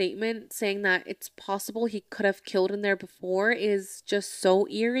made that statement saying that it's possible he could have killed in there before is just so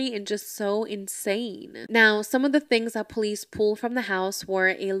eerie and just so insane. Now, some of the things that police pulled from the house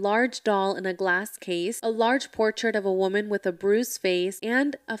were a large doll in a glass case, a large portrait of a woman with a bruised face,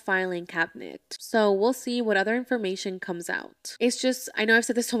 and a filing cabinet. So we'll see what other information comes out. It's just, I know I've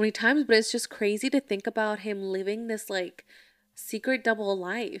said this so many times, but it's just crazy to think about him living this like secret double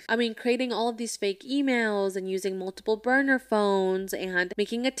life. I mean, creating all of these fake emails and using multiple burner phones and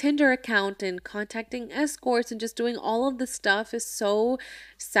making a Tinder account and contacting escorts and just doing all of this stuff is so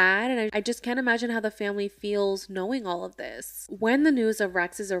sad, and I just can't imagine how the family feels knowing all of this. When the news of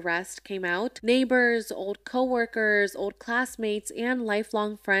Rex's arrest came out, neighbors, old co-workers, old classmates, and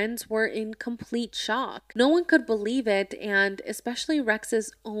lifelong friends were in complete shock. No one could believe it, and especially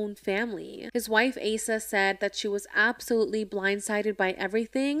Rex's own family. His wife Asa said that she was absolutely blindsided by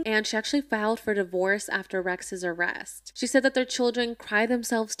everything, and she actually filed for divorce after Rex's arrest. She said that their children cry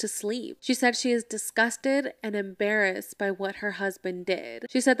themselves to sleep. She said she is disgusted and embarrassed by what her husband did.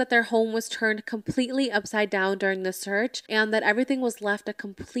 She said that their home was turned completely upside down during the search and that everything was left a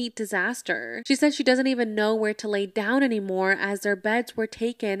complete disaster. She said she doesn't even know where to lay down anymore as their beds were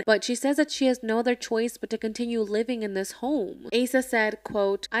taken, but she says that she has no other choice but to continue living in this home. Asa said,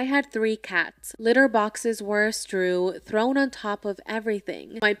 quote, "I had 3 cats. Litter boxes were astrew, thrown on top of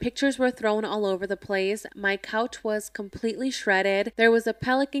everything. My pictures were thrown all over the place. My couch was completely shredded. There was a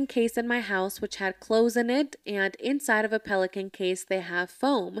pelican case in my house which had clothes in it, and inside of a pelican case they have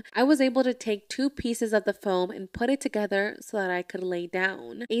foam. I was able to take 2 pieces of the foam and put it together so that I could lay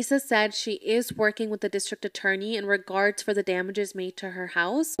down." Asa said she is working with the district attorney in regards for the damages made to her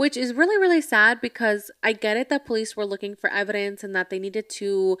house, which is really, really sad because I get it that police were looking for evidence and that they needed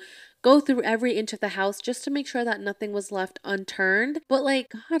to go through every inch of the house just to make sure that nothing was left unturned. But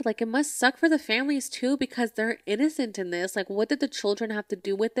like, God, like it must suck for the families too because they're innocent in this. Like, what did the children have to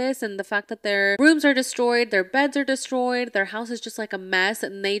do with this? And the fact that their rooms are destroyed, their beds are destroyed, their house is just like a mess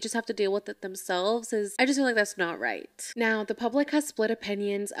and they just have to deal with it themselves is, I just feel like that's not right. Now, the public has split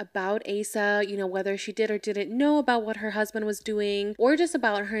opinions about Asa, you know, whether she did or didn't know about what her husband was doing or just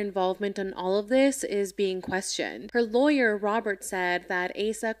about her involvement in all of this is being questioned. Her lawyer, Robert, said that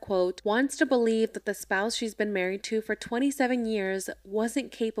Asa, quote, quote, wants to believe that the spouse she's been married to for 27 years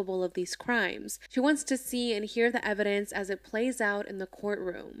wasn't capable of these crimes. She wants to see and hear the evidence as it plays out in the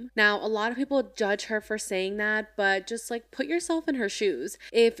courtroom. Now, a lot of people judge her for saying that, but just like put yourself in her shoes.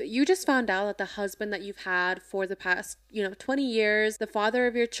 If you just found out that the husband that you've had for the past, 20 years, the father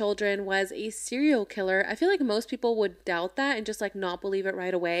of your children, was a serial killer, I feel like most people would doubt that and just like not believe it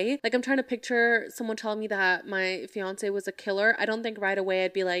right away. Like, I'm trying to picture someone telling me that my fiance was a killer. I don't think right away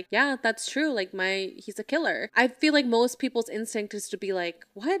I'd be like, yeah, that's true. Like, he's a killer. I feel like most people's instinct is to be like,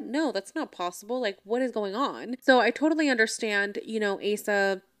 what? No, that's not possible. Like, what is going on? So I totally understand,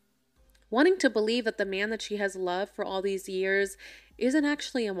 Asa wanting to believe that the man that she has loved for all these years isn't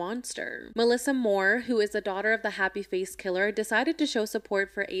actually a monster. Melissa Moore, who is the daughter of the Happy Face Killer, decided to show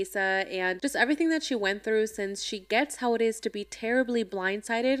support for Asa and just everything that she went through, since she gets how it is to be terribly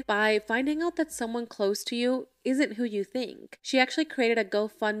blindsided by finding out that someone close to you isn't who you think. She actually created a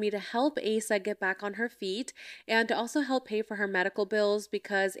GoFundMe to help Asa get back on her feet and to also help pay for her medical bills,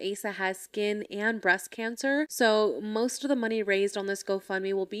 because Asa has skin and breast cancer. So most of the money raised on this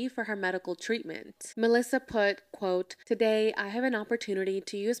GoFundMe will be for her medical treatment. Melissa put, quote, today I have an opportunity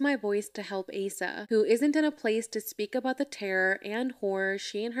to use my voice to help Asa, who isn't in a place to speak about the terror and horror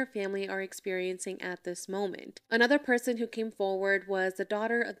she and her family are experiencing at this moment. Another person who came forward was the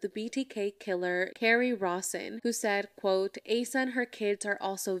daughter of the BTK killer, Carrie Rawson, who said, quote, Asa and her kids are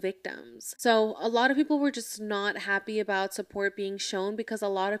also victims. So a lot of people were just not happy about support being shown, because a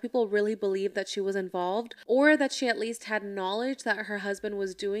lot of people really believed that she was involved, or that she at least had knowledge that her husband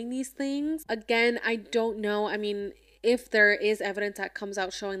was doing these things. Again, I don't know. I mean, if there is evidence that comes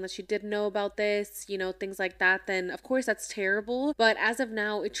out showing that she did know about this, things like that, then of course that's terrible. But as of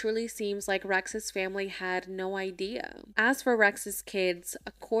now, it truly seems like Rex's family had no idea. As for Rex's kids,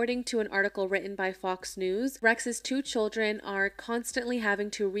 according to an article written by Fox News, Rex's 2 children are constantly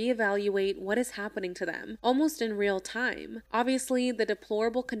having to reevaluate what is happening to them, almost in real time. Obviously, the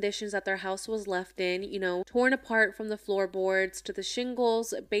deplorable conditions that their house was left in, torn apart from the floorboards to the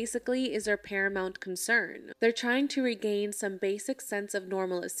shingles, basically is their paramount concern. They're trying to regain some basic sense of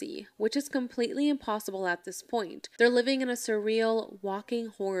normalcy, which is completely impossible at this point. They're living in a surreal, walking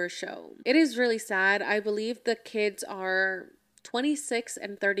horror show. It is really sad. I believe the kids are 26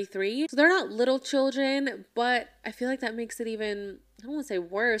 and 33. So they're not little children, but I feel like that makes it even, I don't want to say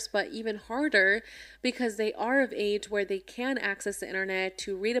worse, but even harder, because they are of age where they can access the internet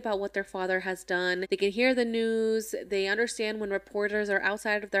to read about what their father has done. They can hear the news. They understand when reporters are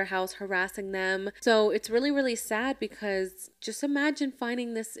outside of their house harassing them. So it's really, really sad, because just imagine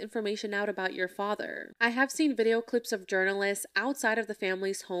finding this information out about your father. I have seen video clips of journalists outside of the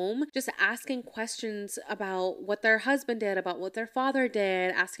family's home just asking questions about what their husband did, about what their father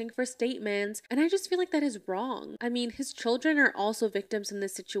did, asking for statements, and I just feel like that is wrong. I mean, his children are also victims in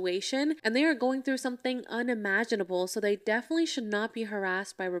this situation, and they are going through something unimaginable, so they definitely should not be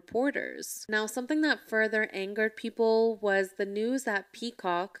harassed by reporters. Now, something that further angered people was the news that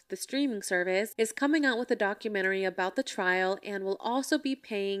Peacock, the streaming service, is coming out with a documentary about the trial and will also be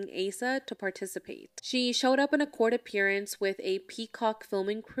paying Asa to participate. She showed up in a court appearance with a Peacock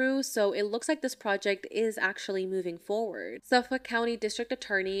filming crew, so it looks like this project is actually moving forward. Suffolk County District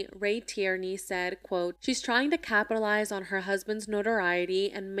Attorney Ray Tierney said, quote, she's trying to capitalize on her husband's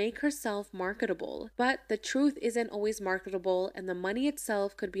notoriety and make herself marketable. But the truth isn't always marketable, and the money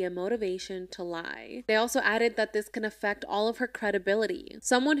itself could be a motivation to lie. They also added that this can affect all of her credibility.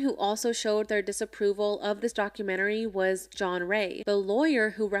 Someone who also showed their disapproval of this documentary was John Ray, the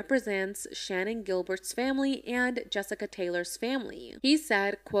lawyer who represents Shannon Gilbert's family and Jessica Taylor's family. He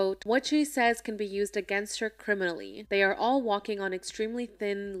said, quote, what she says can be used against her criminally. They are all walking on extremely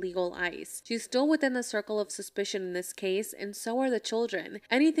thin legal ice. She's still within the circle of suspicion in this case, and so are the children.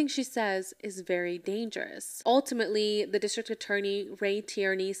 Anything she says is very dangerous. Ultimately, the district attorney, Ray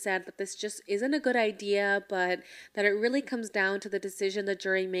Tierney, said that this just isn't a good idea, but that it really comes down to the decision the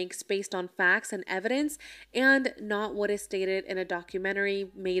jury makes based on facts and evidence, and not what is stated in a documentary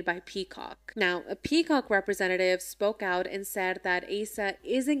made by Peacock. Now, a Peacock representative spoke out and said that Asa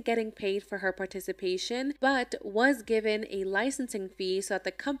isn't getting paid for her participation, but was given a licensing fee so that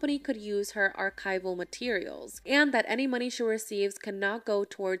the company could use her archival materials, and that any money she receives cannot go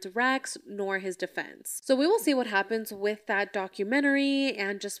towards Rex nor his defense. So we will see what happens with that documentary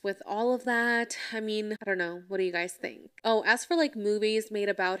and just with all of that. I mean, I don't know. What do you guys think? Oh, as for like movies made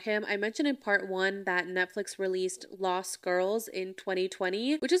about him, I mentioned in part 1 that Netflix released Lost Girls in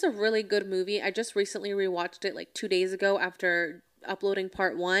 2020, which is a really good movie. I just recently rewatched it like 2 days ago after uploading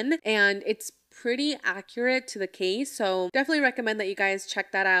part 1, and it's pretty accurate to the case, so definitely recommend that you guys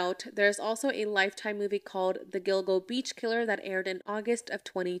check that out. There's also a Lifetime movie called The Gilgo Beach Killer that aired in August of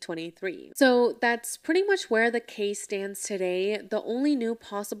 2023. So that's pretty much where the case stands today. The only new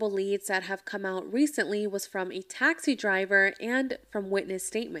possible leads that have come out recently was from a taxi driver and from witness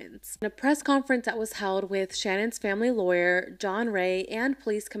statements. In a press conference that was held with Shannon's family lawyer, John Ray, and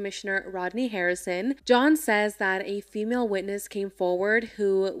Police Commissioner Rodney Harrison, John says that a female witness came forward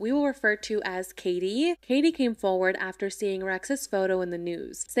who we will refer to as Katie. Katie came forward after seeing Rex's photo in the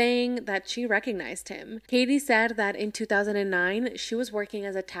news, saying that she recognized him. Katie said that in 2009, she was working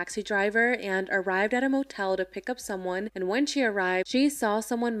as a taxi driver and arrived at a motel to pick up someone, and when she arrived, she saw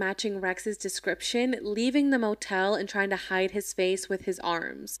someone matching Rex's description leaving the motel and trying to hide his face with his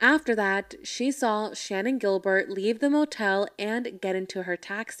arms. After that, she saw Shannon Gilbert leave the motel and get into her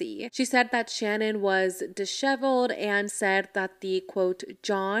taxi. She said that Shannon was disheveled and said that the, quote,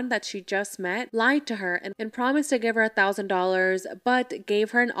 John that she just met lied to her and promised to give her $1,000, but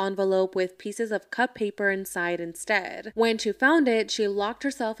gave her an envelope with pieces of cut paper inside instead. When she found it, she locked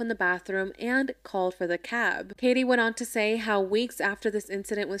herself in the bathroom and called for the cab. Katie went on to say how weeks after this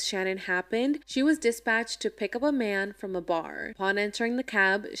incident with Shannon happened, she was dispatched to pick up a man from a bar. Upon entering the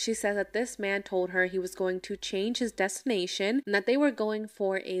cab, she said that this man told her he was going to change his destination and that they were going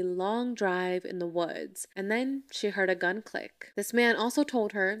for a long drive in the woods. And then she heard a gun click. This man also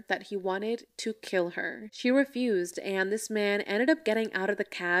told her that he wanted to kill her. She refused, and this man ended up getting out of the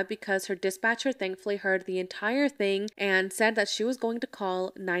cab because her dispatcher thankfully heard the entire thing and said that she was going to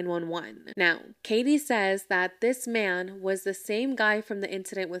call 911. Now, Katie says that this man was the same guy from the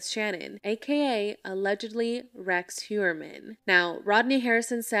incident with Shannon, aka allegedly Rex Heuermann. Now, Rodney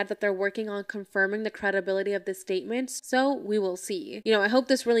Harrison said that they're working on confirming the credibility of the statements, so we will see. I hope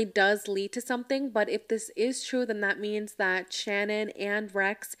this really does lead to something, but if this is true, then that means that Shannon and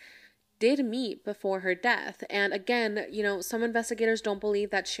Rex did meet before her death. And again, some investigators don't believe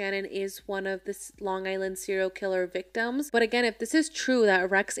that Shannon is one of this Long Island serial killer victims. But again, if this is true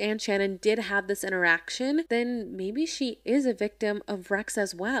that Rex and Shannon did have this interaction, then maybe she is a victim of Rex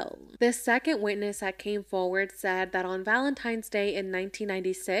as well. The second witness that came forward said that on Valentine's Day in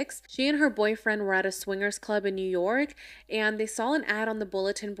 1996, she and her boyfriend were at a swingers club in New York, and they saw an ad on the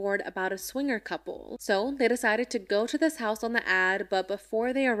bulletin board about a swinger couple. So they decided to go to this house on the ad, but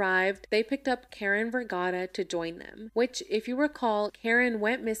before they arrived, they picked up Karen Vergata to join them, which, if you recall, Karen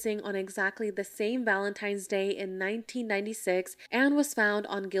went missing on exactly the same Valentine's Day in 1996 and was found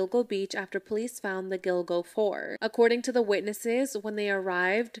on Gilgo Beach after police found the Gilgo 4. According to the witnesses, when they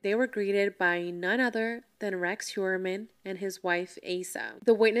arrived, they were greeted by none other than Rex Heuermann and his wife Asa.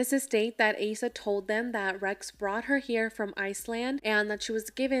 The witnesses state that Asa told them that Rex brought her here from Iceland and that she was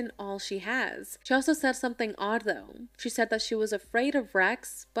given all she has. She also said something odd though. She said that she was afraid of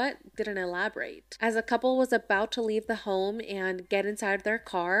Rex, but didn't elaborate. As the couple was about to leave the home and get inside their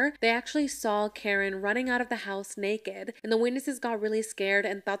car, they actually saw Karen running out of the house naked, and the witnesses got really scared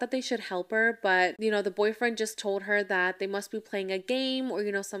and thought that they should help her, but the boyfriend just told her that they must be playing a game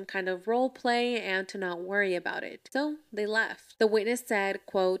or some kind of role play and to not worry about it. So they left. The witness said,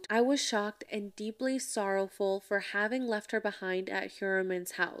 quote, I was shocked and deeply sorrowful for having left her behind at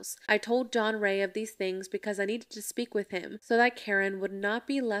Heuermann's house. I told John Ray of these things because I needed to speak with him so that Karen would not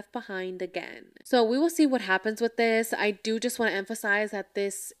be left behind again. So we will see what happens with this. I do just want to emphasize that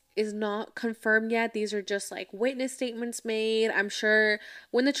this is not confirmed yet. These are just like witness statements made. I'm sure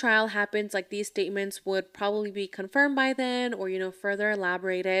when the trial happens, like these statements would probably be confirmed by then or, further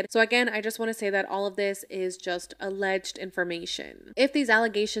elaborated. So again, I just want to say that all of this is just alleged information. If these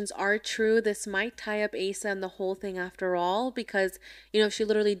allegations are true, this might tie up Asa and the whole thing after all, because, if she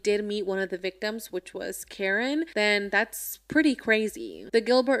literally did meet one of the victims, which was Karen, then that's pretty crazy. The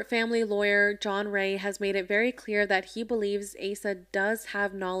Gilbert family lawyer, John Ray, has made it very clear that he believes Asa does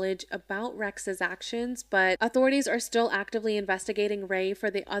have knowledge about Rex's actions, but authorities are still actively investigating Ray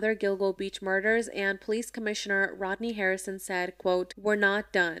for the other Gilgo Beach murders, and Police Commissioner Rodney Harrison said, quote, we're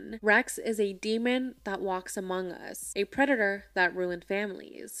not done. Rex is a demon that walks among us, a predator that ruined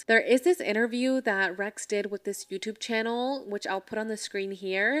families. There is this interview that Rex did with this YouTube channel, which I'll put on the screen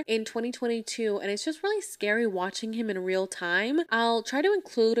here, in 2022, and it's just really scary watching him in real time. I'll try to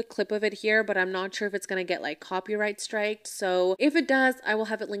include a clip of it here, but I'm not sure if it's gonna get like copyright striked, so if it does, I will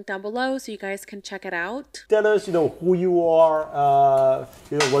have it linked down below so you guys can check it out. Tell us, who you are,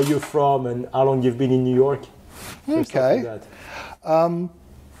 where you're from, and how long you've been in New York. Okay.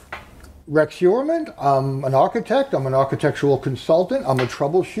 Rex Heuermann. I'm an architect. I'm an architectural consultant. I'm a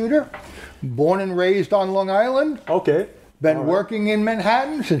troubleshooter. Born and raised on Long Island. Okay. Been working in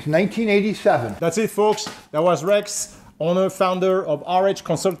Manhattan since 1987. That's it, folks. That was Rex, owner, founder of RH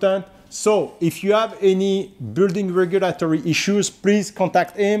Consultant. So if you have any building regulatory issues, please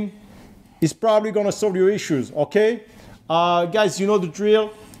contact him. He's probably gonna solve your issues, okay? Guys, you know the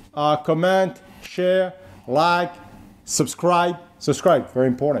drill. Comment, share, like, subscribe. Subscribe, very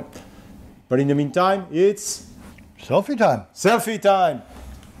important. But in the meantime, it's Selfie time. selfie time.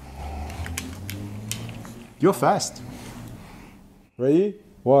 You're fast. Ready?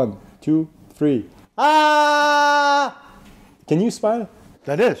 1, 2, 3. Ah! Can you smile?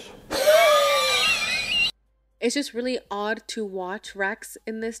 That is. It's just really odd to watch Rex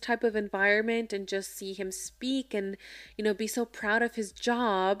in this type of environment and just see him speak and, you know, be so proud of his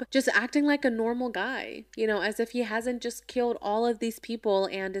job, just acting like a normal guy, you know, as if he hasn't just killed all of these people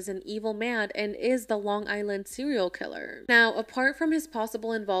and is an evil man and is the Long Island serial killer. Now, apart from his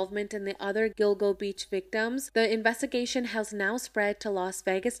possible involvement in the other Gilgo Beach victims, the investigation has now spread to Las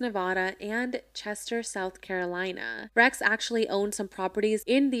Vegas, Nevada and Chester, South Carolina. Rex actually owns some properties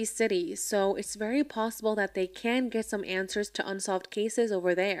in these cities, so it's very possible that they can get some answers to unsolved cases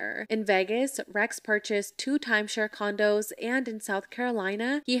over there. In Vegas, Rex purchased 2 timeshare condos, and in South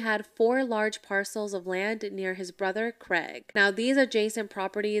Carolina, he had 4 large parcels of land near his brother Craig. Now, these adjacent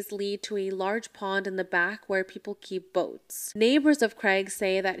properties lead to a large pond in the back where people keep boats. Neighbors of Craig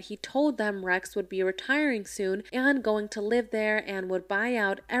say that he told them Rex would be retiring soon and going to live there and would buy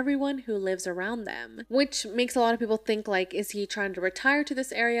out everyone who lives around them, which makes a lot of people think, like, is he trying to retire to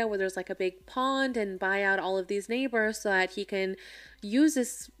this area where there's like a big pond and buy out all of these neighbors so that he can use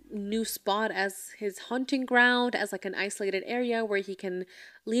this new spot as his hunting ground, as like an isolated area where he can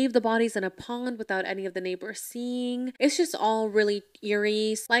leave the bodies in a pond without any of the neighbors seeing. It's just all really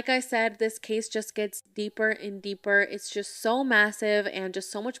eerie. Like I said, this case just gets deeper and deeper. It's just so massive and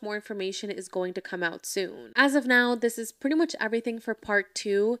just so much more information is going to come out soon. As of now, this is pretty much everything for part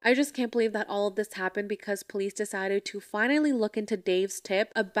 2. I just can't believe that all of this happened because police decided to finally look into Dave's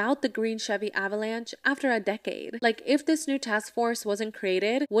tip about the green Chevy avalanche after a decade. Like, if this new task force wasn't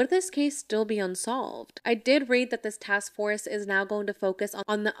created, would this case still be unsolved? I did read that this task force is now going to focus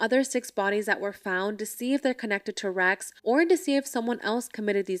on the other 6 bodies that were found to see if they're connected to Rex or to see if someone else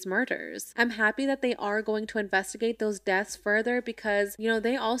committed these murders. I'm happy that they are going to investigate those deaths further because, you know,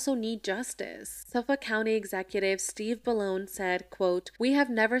 they also need justice. Suffolk County Executive Steve Ballone said, quote, "We have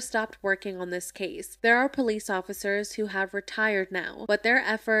never stopped working on this case. There are police officers who have retired now, but their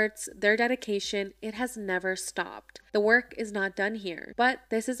efforts, their dedication, it has never stopped. The work is not done here, but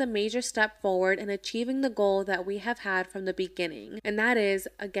this is a major step forward in achieving the goal that we have had from the beginning, and that is,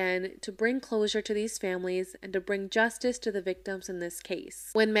 again, to bring closure to these families and to bring justice to the victims in this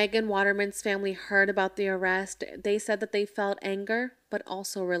case." When Megan Waterman's family heard about the arrest, they said that they felt anger, but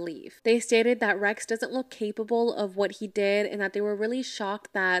also relief. They stated that Rex doesn't look capable of what he did and that they were really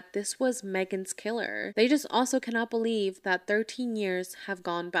shocked that this was Megan's killer. They just also cannot believe that 13 years have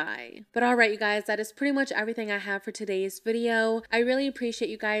gone by. But alright, you guys, that is pretty much everything I have for today's video. I really appreciate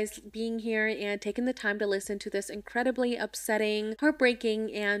you guys being here and taking the time to listen to this incredibly upsetting,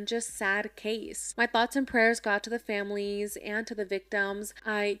 heartbreaking, and just sad case. My thoughts and prayers go out to the families and to the victims.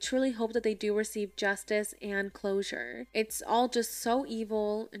 I truly hope that they do receive justice and closure. It's all just so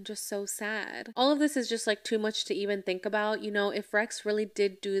evil and just so sad. All of this is just like too much to even think about. You know, if Rex really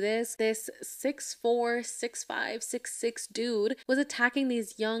did do this 6'4", 6'5", 6'6" dude was attacking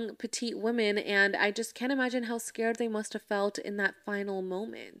these young petite women, and I just can't imagine how scared they must have felt in that final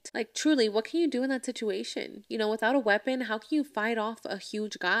moment. Like, truly, what can you do in that situation? You know, without a weapon, how can you fight off a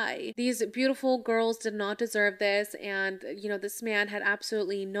huge guy? These beautiful girls did not deserve this, and you know, this man had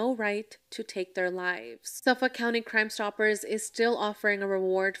absolutely no right to take their lives. Suffolk County Crime Stoppers is still offering a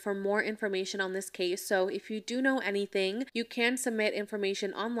reward for more information on this case, so if you do know anything, you can submit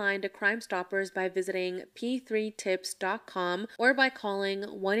information online to Crime Stoppers by visiting p3tips.com or by calling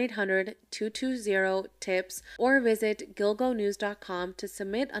 1-800-220-TIPS or visit gilgonews.com to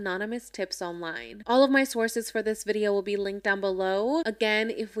submit anonymous tips online. All of my sources for this video will be linked down below. Again,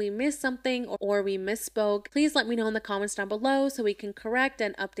 if we missed something or we misspoke, please let me know in the comments down below so we can correct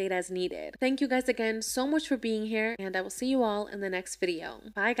and update as needed. Thank you guys again so much for being here, and I will see you all in the next video.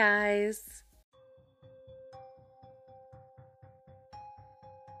 Bye guys!